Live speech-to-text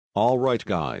Alright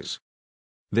guys.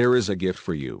 There is a gift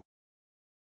for you.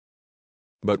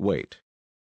 But wait.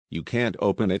 You can't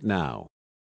open it now.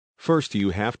 First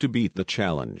you have to beat the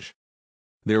challenge.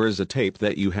 There is a tape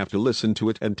that you have to listen to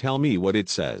it and tell me what it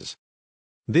says.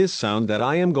 This sound that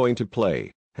I am going to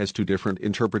play has two different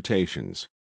interpretations.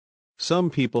 Some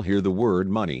people hear the word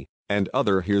money, and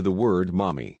other hear the word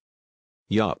mommy.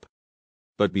 Yup.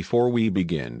 But before we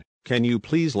begin, can you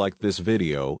please like this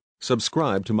video,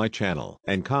 subscribe to my channel,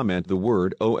 and comment the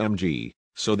word OMG,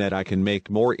 so that I can make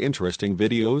more interesting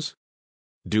videos?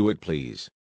 Do it please.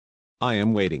 I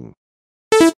am waiting.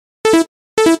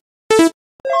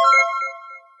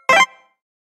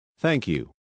 Thank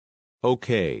you.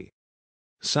 Okay.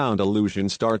 Sound illusion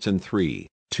starts in 3,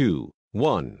 2,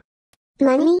 1.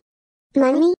 Money,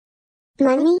 money,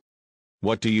 money.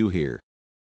 What do you hear?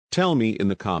 Tell me in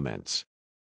the comments.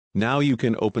 Now you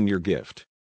can open your gift.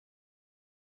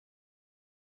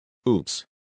 Oops.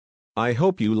 I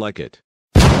hope you like it.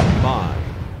 Bye.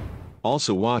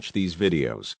 Also watch these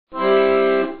videos.